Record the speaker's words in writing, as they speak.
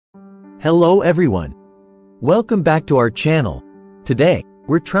Hello everyone. Welcome back to our channel. Today,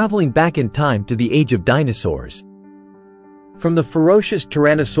 we're traveling back in time to the age of dinosaurs. From the ferocious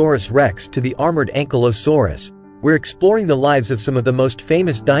Tyrannosaurus rex to the armored ankylosaurus, we're exploring the lives of some of the most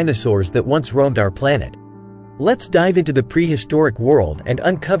famous dinosaurs that once roamed our planet. Let's dive into the prehistoric world and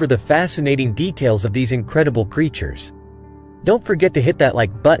uncover the fascinating details of these incredible creatures. Don't forget to hit that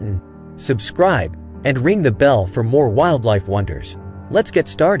like button, subscribe, and ring the bell for more wildlife wonders. Let's get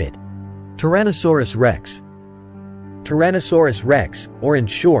started. Tyrannosaurus rex. Tyrannosaurus rex, or in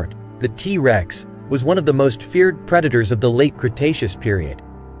short, the T-Rex, was one of the most feared predators of the late Cretaceous period.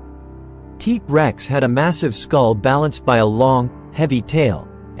 T-Rex had a massive skull balanced by a long, heavy tail,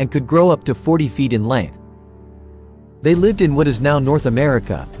 and could grow up to 40 feet in length. They lived in what is now North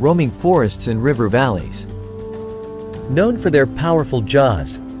America, roaming forests and river valleys. Known for their powerful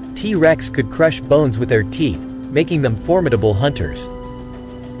jaws, T-Rex could crush bones with their teeth, making them formidable hunters.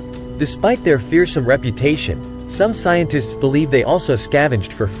 Despite their fearsome reputation, some scientists believe they also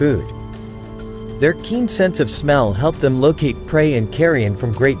scavenged for food. Their keen sense of smell helped them locate prey and carrion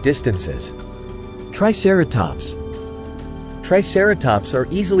from great distances. Triceratops. Triceratops are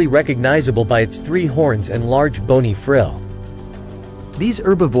easily recognizable by its 3 horns and large bony frill. These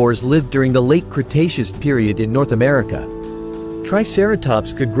herbivores lived during the late Cretaceous period in North America.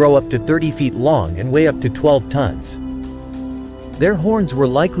 Triceratops could grow up to 30 feet long and weigh up to 12 tons. Their horns were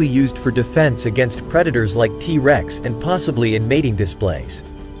likely used for defense against predators like T-Rex and possibly in mating displays.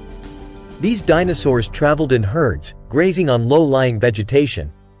 These dinosaurs traveled in herds, grazing on low-lying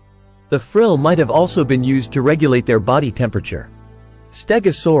vegetation. The frill might have also been used to regulate their body temperature.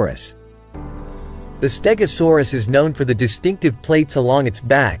 Stegosaurus. The Stegosaurus is known for the distinctive plates along its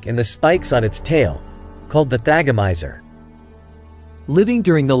back and the spikes on its tail, called the thagomizer. Living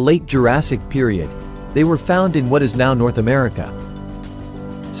during the late Jurassic period, they were found in what is now North America.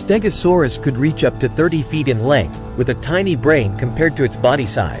 Stegosaurus could reach up to 30 feet in length, with a tiny brain compared to its body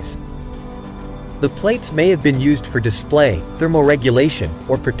size. The plates may have been used for display, thermoregulation,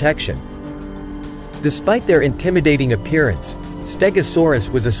 or protection. Despite their intimidating appearance,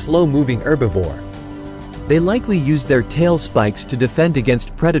 Stegosaurus was a slow-moving herbivore. They likely used their tail spikes to defend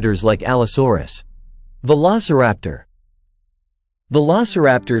against predators like allosaurus. Velociraptor.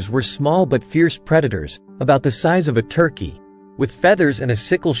 Velociraptors were small but fierce predators, about the size of a turkey, with feathers and a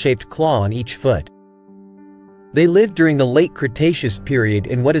sickle-shaped claw on each foot. They lived during the late Cretaceous period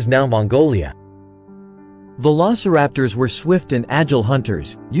in what is now Mongolia. Velociraptors were swift and agile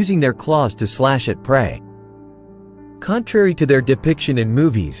hunters, using their claws to slash at prey. Contrary to their depiction in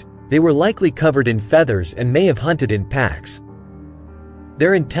movies, they were likely covered in feathers and may have hunted in packs.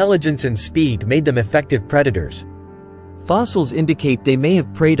 Their intelligence and speed made them effective predators. Fossils indicate they may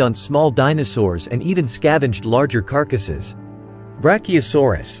have preyed on small dinosaurs and even scavenged larger carcasses.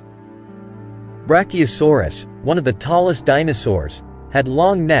 Brachiosaurus. Brachiosaurus, one of the tallest dinosaurs, had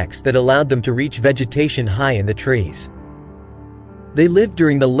long necks that allowed them to reach vegetation high in the trees. They lived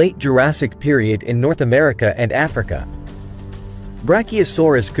during the late Jurassic period in North America and Africa.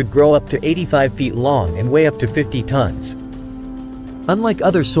 Brachiosaurus could grow up to 85 feet long and weigh up to 50 tons. Unlike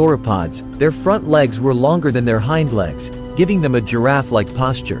other sauropods, their front legs were longer than their hind legs, giving them a giraffe-like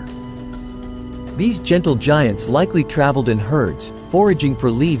posture. These gentle giants likely traveled in herds, foraging for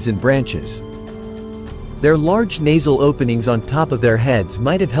leaves and branches. Their large nasal openings on top of their heads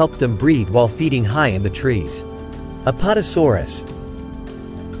might have helped them breathe while feeding high in the trees. Apatosaurus.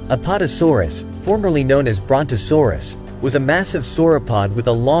 Apatosaurus, formerly known as brontosaurus, was a massive sauropod with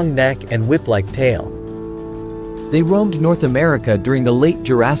a long neck and whip-like tail. They roamed North America during the late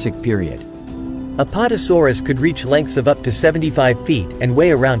Jurassic period. Apatosaurus could reach lengths of up to 75 feet and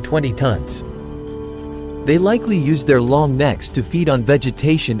weigh around 20 tons. They likely used their long necks to feed on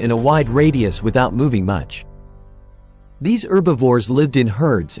vegetation in a wide radius without moving much. These herbivores lived in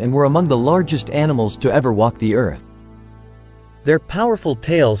herds and were among the largest animals to ever walk the earth. Their powerful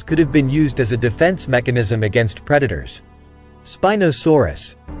tails could have been used as a defense mechanism against predators.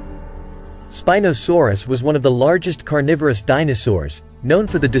 Spinosaurus. Spinosaurus was one of the largest carnivorous dinosaurs, known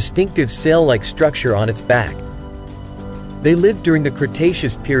for the distinctive sail-like structure on its back. They lived during the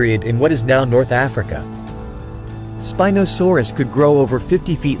Cretaceous period in what is now North Africa. Spinosaurus could grow over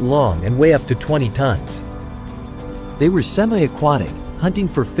 50 feet long and weigh up to 20 tons. They were semi-aquatic, hunting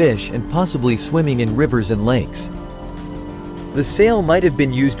for fish and possibly swimming in rivers and lakes. The sail might have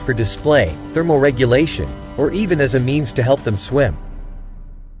been used for display, thermoregulation, or even as a means to help them swim.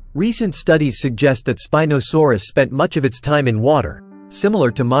 Recent studies suggest that Spinosaurus spent much of its time in water,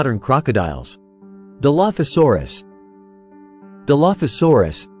 similar to modern crocodiles. Dilophosaurus.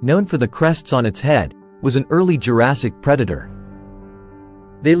 Dilophosaurus, known for the crests on its head, was an early Jurassic predator.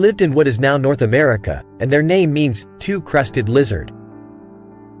 They lived in what is now North America, and their name means two-crested lizard.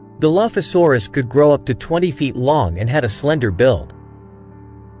 Dilophosaurus could grow up to 20 feet long and had a slender build.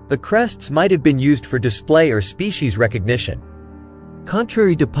 The crests might have been used for display or species recognition.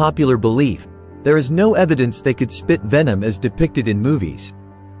 Contrary to popular belief, there is no evidence they could spit venom as depicted in movies.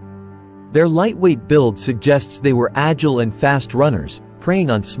 Their lightweight build suggests they were agile and fast runners, preying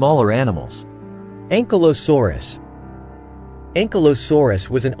on smaller animals. Ankylosaurus. Ankylosaurus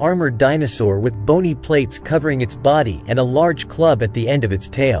was an armored dinosaur with bony plates covering its body and a large club at the end of its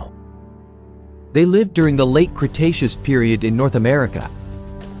tail. They lived during the late Cretaceous period in North America.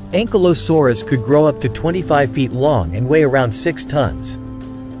 Ankylosaurus could grow up to 25 feet long and weigh around 6 tons.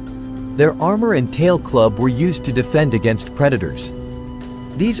 Their armor and tail club were used to defend against predators.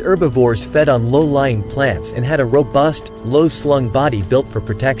 These herbivores fed on low-lying plants and had a robust, low-slung body built for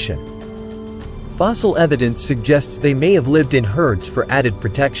protection. Fossil evidence suggests they may have lived in herds for added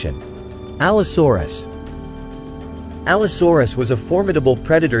protection. Allosaurus. Allosaurus was a formidable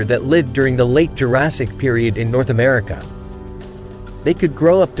predator that lived during the late Jurassic period in North America. They could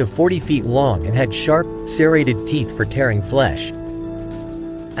grow up to 40 feet long and had sharp, serrated teeth for tearing flesh.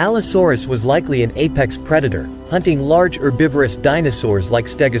 Allosaurus was likely an apex predator, hunting large herbivorous dinosaurs like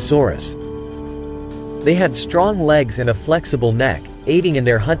stegosaurus. They had strong legs and a flexible neck, aiding in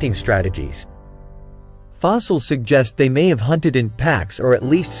their hunting strategies. Fossils suggest they may have hunted in packs or at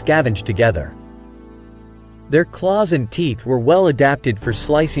least scavenged together. Their claws and teeth were well adapted for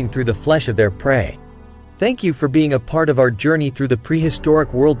slicing through the flesh of their prey. Thank you for being a part of our journey through the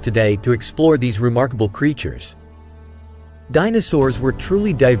prehistoric world today to explore these remarkable creatures. Dinosaurs were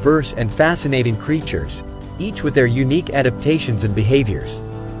truly diverse and fascinating creatures, each with their unique adaptations and behaviors.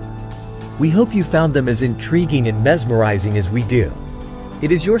 We hope you found them as intriguing and mesmerizing as we do.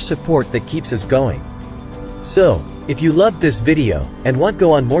 It is your support that keeps us going. So, if you loved this video and want to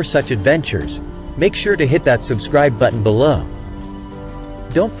go on more such adventures, make sure to hit that subscribe button below.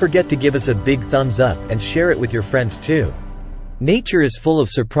 Don't forget to give us a big thumbs up and share it with your friends too. Nature is full of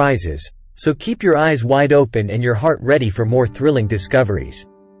surprises, so keep your eyes wide open and your heart ready for more thrilling discoveries.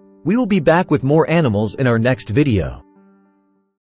 We will be back with more animals in our next video.